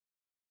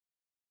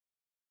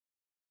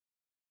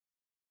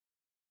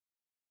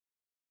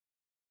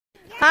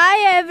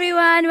Hi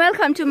everyone,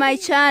 welcome to my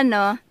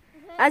channel.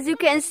 As you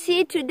can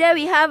see, today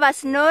we have a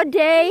snow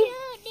day.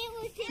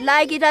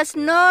 Like it has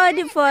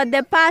snowed for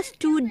the past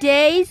 2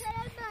 days,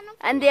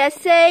 and they are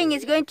saying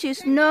it's going to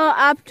snow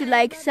up to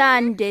like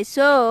Sunday.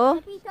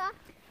 So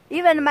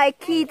even my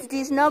kids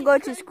did not go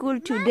to school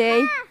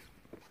today,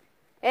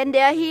 and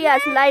they are here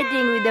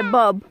sliding with the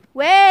bob.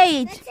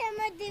 Wait!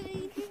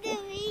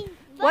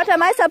 What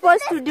am I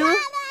supposed to do?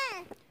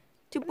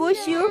 To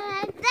push you?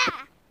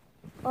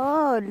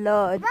 Oh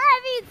Lord.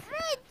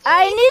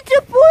 I need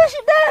to push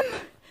them.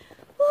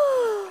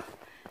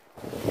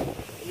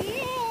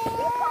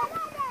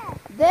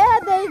 There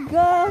they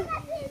go.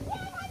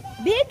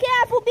 Be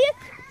careful,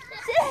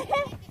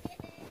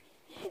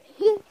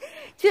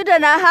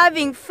 Children are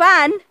having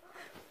fun.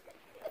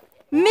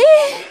 Me,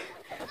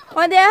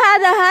 on the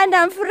other hand,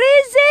 I'm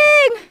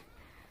freezing.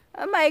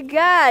 Oh my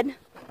God.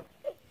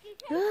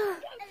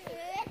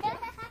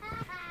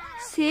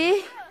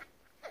 See?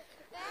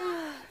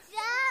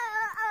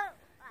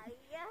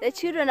 The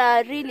children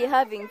are really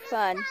having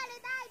fun.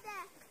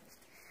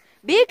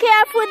 Be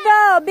careful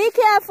though. Be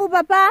careful,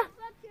 Papa.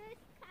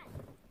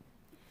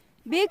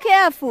 Be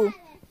careful.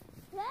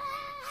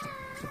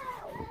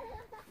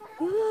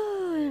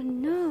 Oh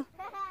no.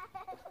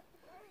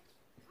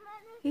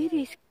 It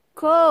is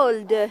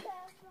cold.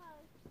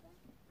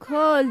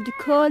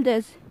 Cold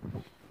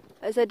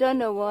as I don't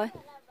know what.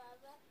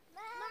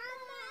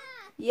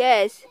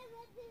 Yes.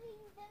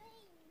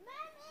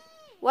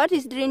 What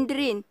is Drin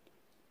Drin?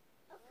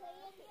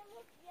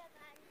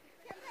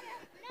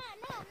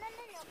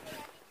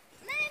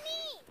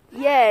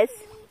 Yes.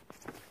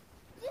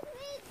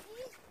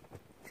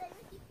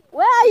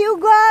 Where are you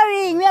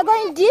going? We are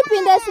going deep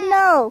in the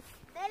snow.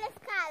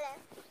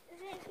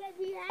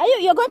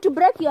 You're going to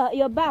break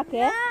your back,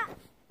 eh?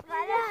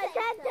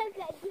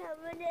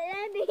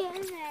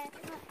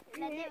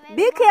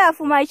 Be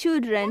careful, my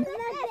children.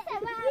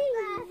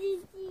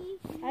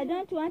 I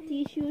don't want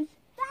issues.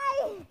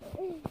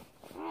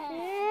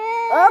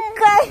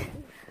 Okay.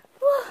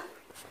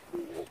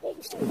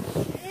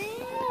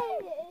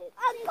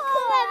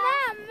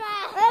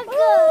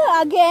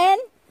 Again?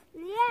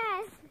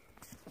 Yes.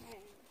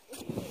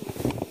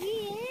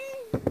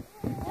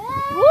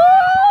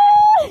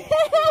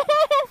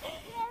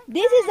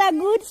 This is a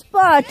good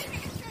spot.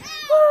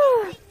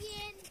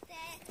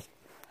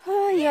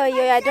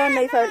 I don't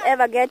know if I'll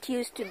ever get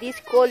used to this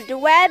cold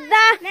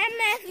weather.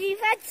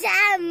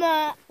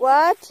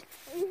 What?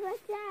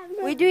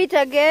 We do it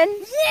again?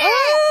 Yeah.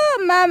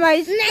 Oh, Mama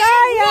is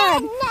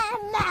tired.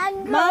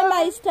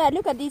 Mama is tired.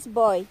 Look at this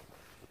boy.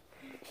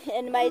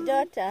 And my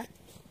daughter.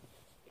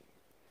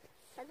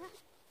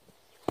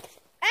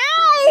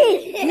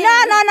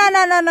 No.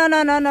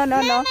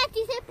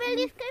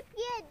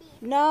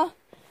 No.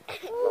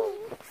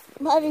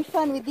 I'm having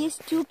fun with these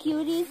two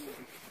cuties.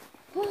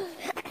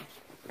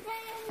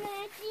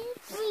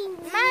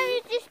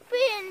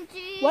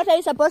 What are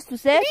you supposed to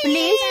say?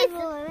 Please?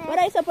 What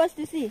are you supposed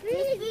to say?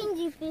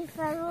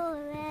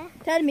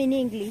 Tell me in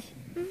English.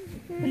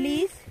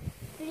 Please?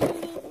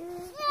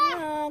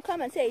 Oh,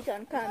 come and say it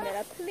on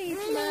camera. Please,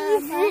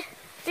 Mama.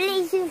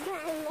 Please.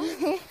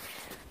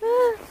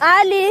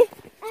 Ali?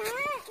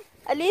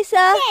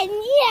 Alisa?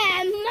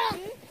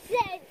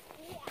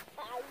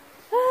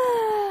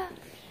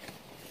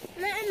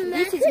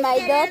 This is my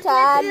daughter,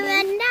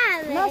 Ali.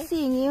 Not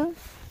seeing you.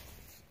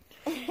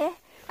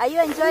 Are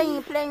you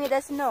enjoying playing with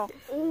the snow?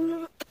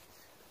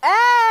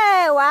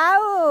 Hey,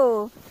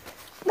 wow.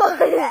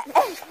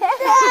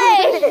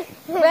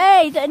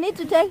 Wait, I need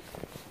to take...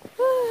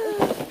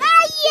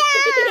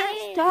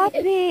 Stop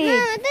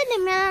it.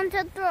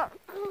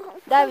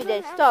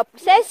 Davide, stop.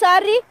 Say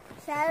sorry.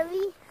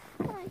 Sorry.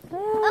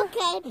 Ok,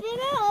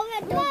 però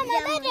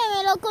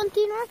vedemelo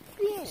continua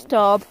qui.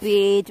 Stop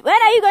it. When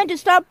are you going to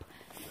stop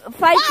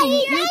fighting?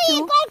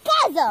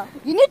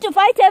 You need to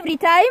fight every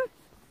time?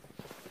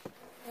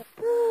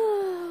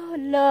 Oh,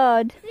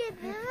 Lord. Sì,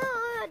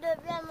 però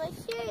dobbiamo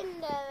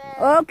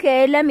scendere.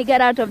 Okay, let me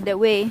get out of the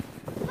way.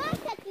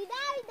 Portati,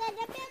 Davide,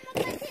 dobbiamo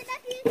partire da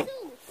più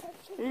su.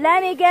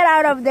 Let me get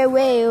out of the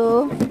way,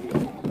 oh.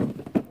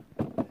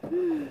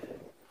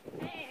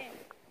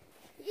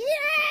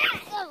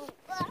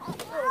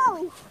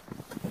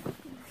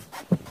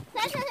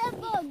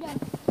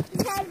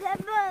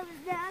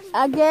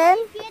 Again?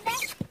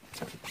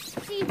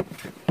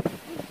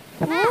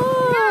 No,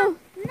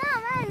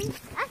 mami,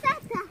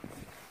 aspetta.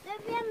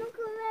 Dobbiamo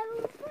correre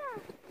un po'.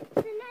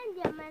 Se no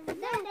andiamo a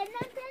vedere.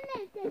 Non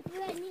tenete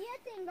freni, io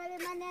tengo le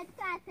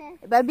manettate.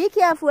 But be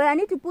careful, I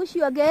need to push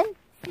you again.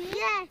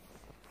 Yes.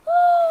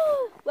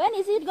 When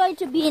is it going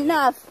to be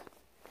enough?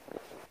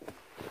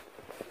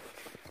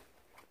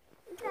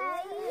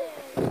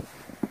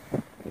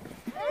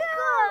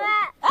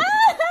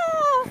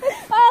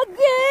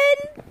 Again?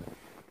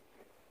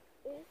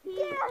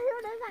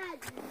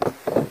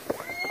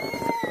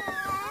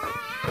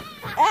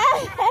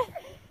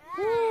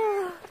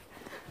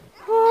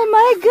 Oh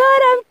my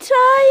God, I'm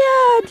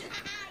tired.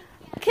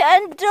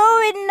 Can't do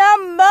it no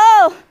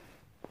more.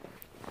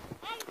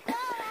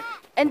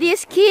 And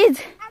these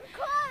kids,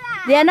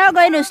 They are not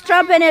going to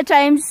stop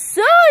anytime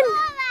soon.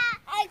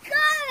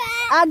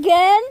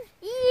 Again?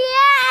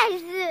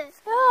 Yes.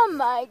 Oh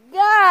my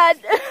God.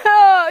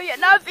 Oh, you're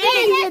not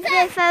feeling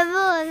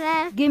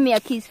it. Give me a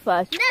kiss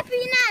first.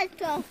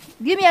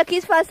 Give me a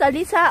kiss first,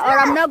 Alisa, or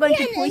I'm not going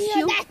to push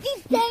you.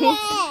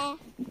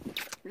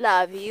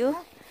 Love you.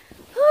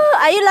 Oh,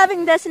 are you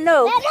loving the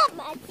snow?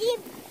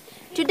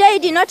 Today you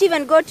did not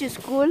even go to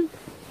school.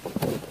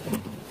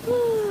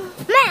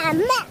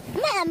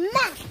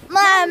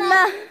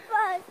 Mama.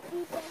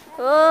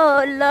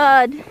 Oh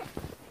Lord.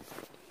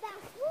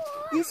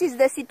 This is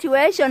the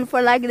situation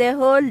for like the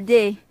whole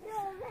day.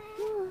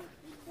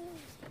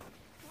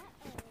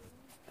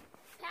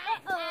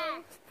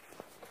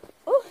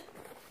 Oh,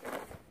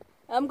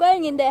 I'm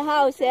going in the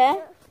house, eh?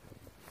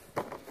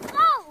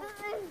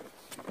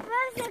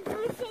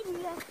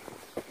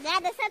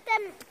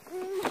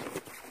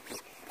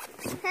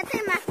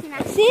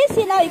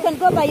 See, now you can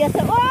go by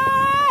yourself.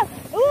 Oh,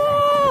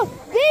 oh,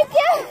 be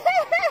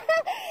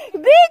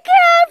careful! Be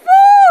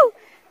careful!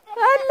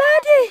 Oh,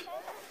 Lordy.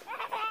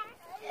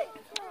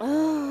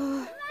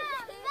 Oh.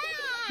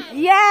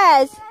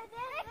 Yes.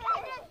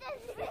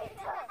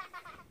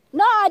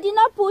 No, I did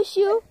not push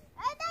you.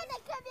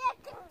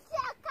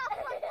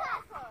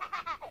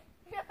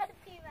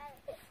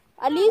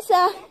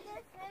 Alisa.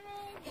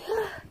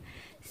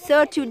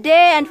 So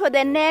today and for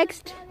the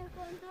next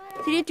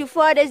 3 to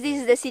 4 days, this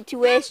is the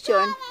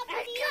situation.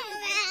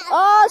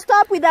 Oh,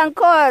 stop with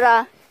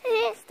Ancora.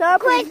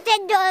 Stop with...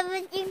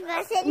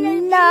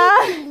 No,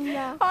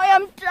 I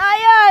am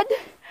tired.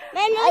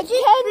 I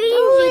can't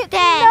do it.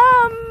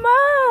 No,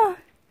 Mama.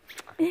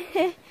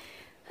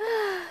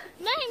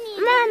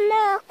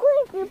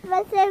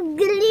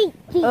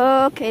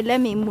 Okay, let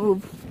me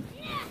move.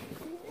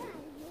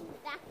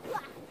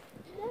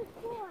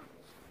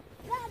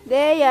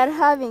 They are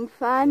having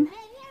fun.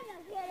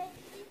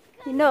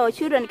 You know,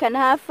 children can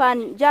have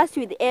fun just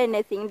with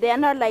anything. They are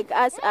not like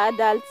us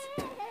adults.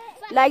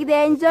 Like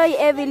they enjoy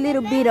every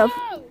little bit of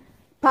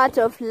part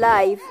of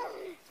life.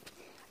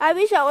 I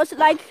wish I was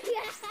like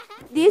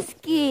these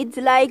kids.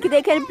 Like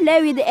they can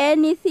play with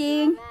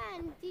anything.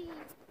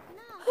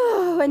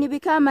 When you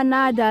become an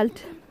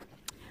adult,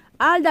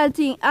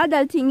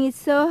 adulting is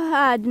so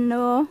hard,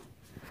 no?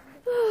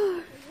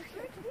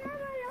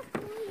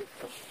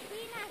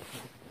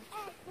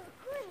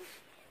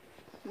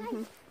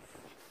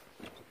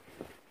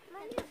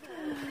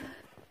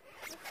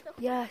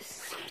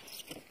 Yes.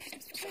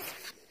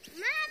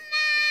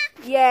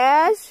 Mama.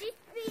 Yes.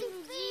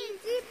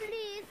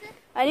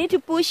 I need to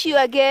push you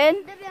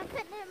again.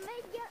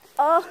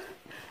 Oh.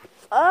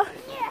 Oh.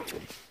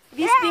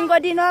 This bingo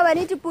dinner, I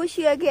need to push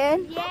you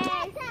again.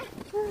 Yes.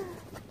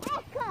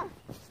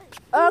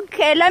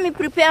 Okay, let me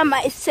prepare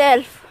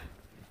myself.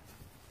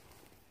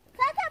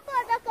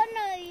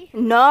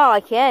 No,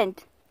 I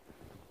can't.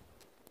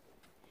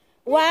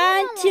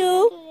 1,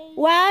 2,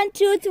 1,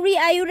 2, 3.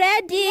 Are you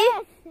ready?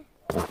 Yes.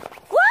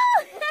 Woo!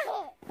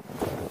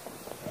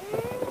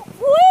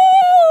 Woo!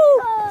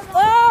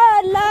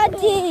 Oh,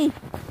 Lordy.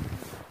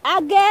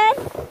 Again?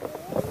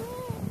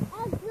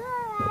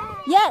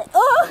 Yeah.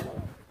 Oh.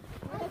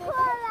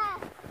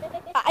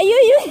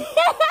 You.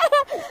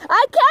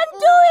 I can't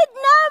do it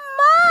no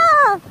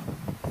more.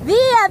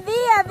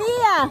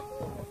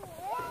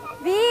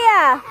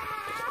 Via.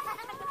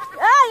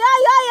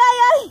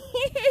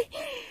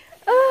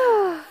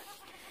 Oh.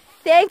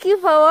 Thank you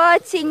for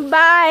watching.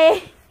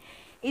 Bye.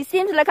 It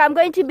seems like I'm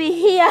going to be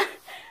here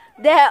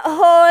the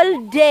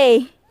whole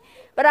day,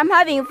 but I'm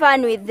having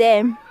fun with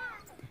them.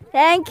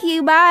 Thank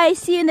you. Bye.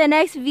 See you in the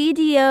next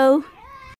video.